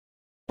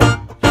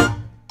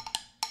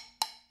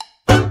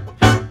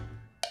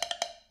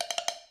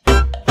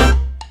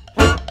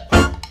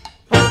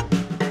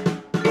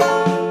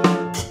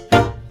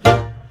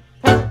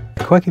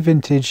Quirky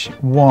Vintage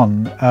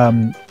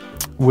 1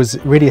 was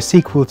really a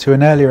sequel to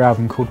an earlier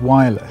album called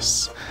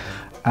Wireless,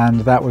 and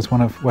that was one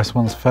of West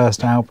One's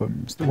first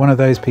albums. One of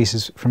those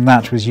pieces from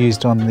that was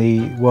used on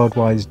the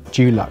worldwide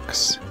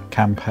Dulux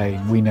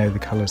campaign, We Know the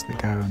Colours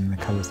That Go and the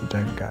Colours That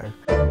Don't Go.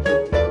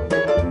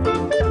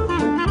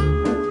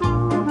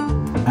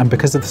 And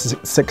because of the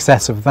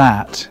success of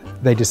that,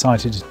 they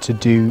decided to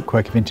do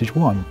Quirky Vintage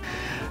 1.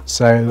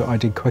 So I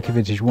did Quirky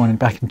Vintage 1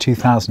 back in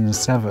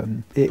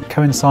 2007. It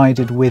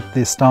coincided with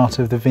the start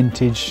of the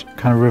vintage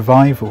kind of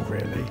revival,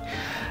 really.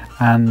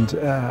 And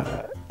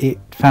it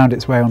found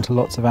its way onto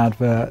lots of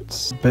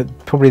adverts, but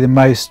probably the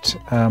most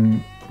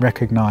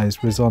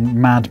recognised was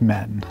on Mad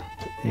Men.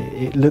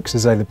 It looks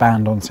as though the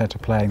band on set are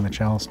playing the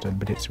Charleston,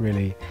 but it's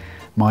really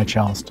my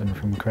Charleston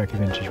from Quirky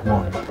Vintage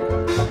 1.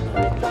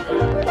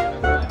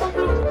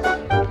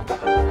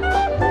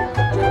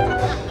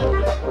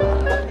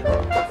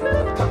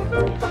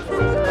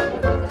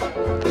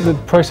 The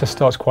process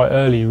starts quite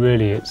early,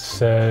 really.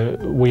 It's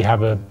we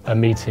have a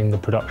meeting, the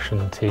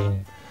production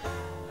team,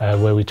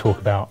 where we talk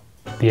about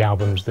the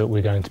albums that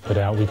we're going to put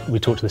out. We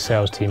talk to the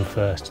sales team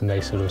first, and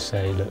they sort of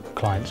say, look,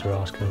 clients are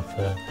asking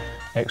for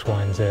X,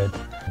 Y and Z.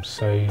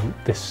 So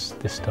this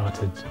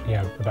started,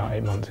 yeah, about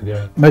 8 months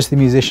ago. Most of the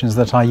musicians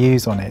that I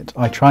use on it,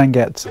 I try and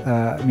get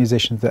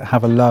musicians that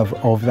have a love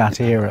of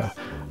that era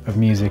of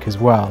music as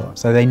well,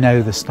 so they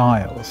know the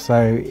style.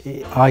 So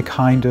I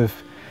kind of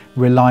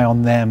rely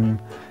on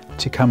them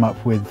to come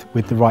up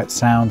with the right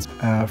sounds.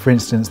 For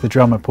instance, the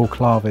drummer Paul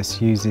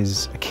Clarvis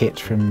uses a kit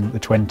from the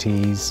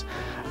 20's,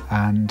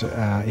 and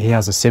he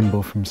has a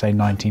cymbal from, say,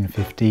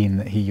 1915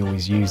 that he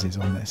always uses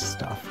on this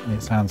stuff, and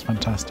it sounds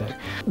fantastic.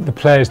 The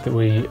players that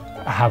we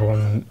have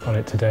on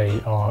it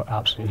today are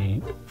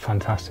absolutely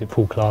fantastic.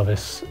 Paul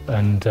Clarvis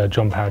and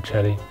John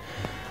Parricelli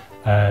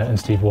and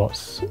Steve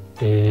Watts,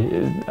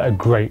 a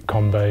great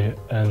combo,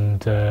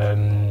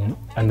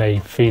 and they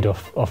feed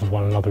off of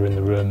one another in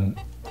the room,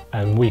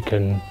 and we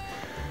can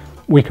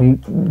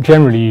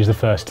generally use the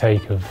first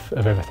take of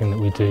everything that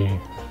we do,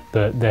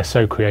 but they're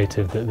so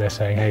creative that they're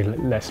saying, hey,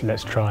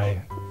 let's try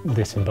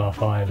this in bar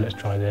 5, let's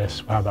try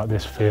this, how about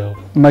this feel?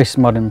 Most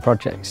modern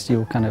projects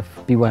you'll kind of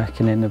be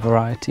working in a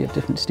variety of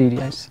different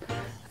studios.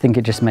 I think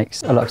it just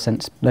makes a lot of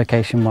sense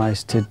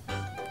location-wise to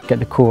get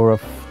the core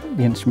of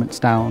the instruments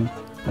down,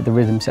 the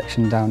rhythm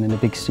section down in a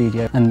big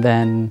studio, and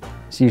then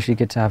it's usually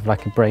good to have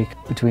like a break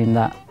between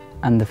that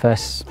and the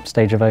first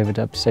stage of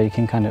overdub, so you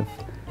can kind of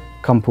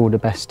comp all the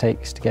best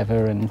takes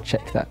together and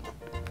check that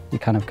you're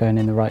kind of going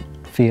in the right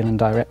feel and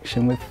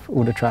direction with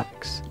all the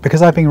tracks.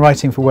 Because I've been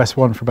writing for West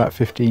One for about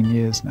 15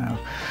 years now,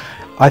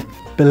 I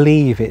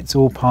believe it's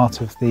all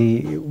part of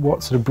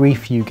what sort of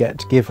brief you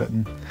get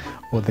given,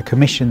 or the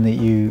commission that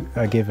you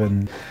are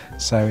given.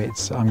 So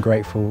I'm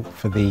grateful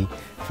for the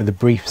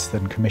briefs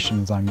and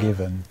commissions I'm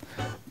given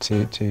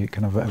to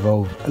kind of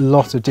evolve a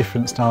lot of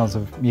different styles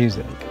of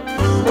music.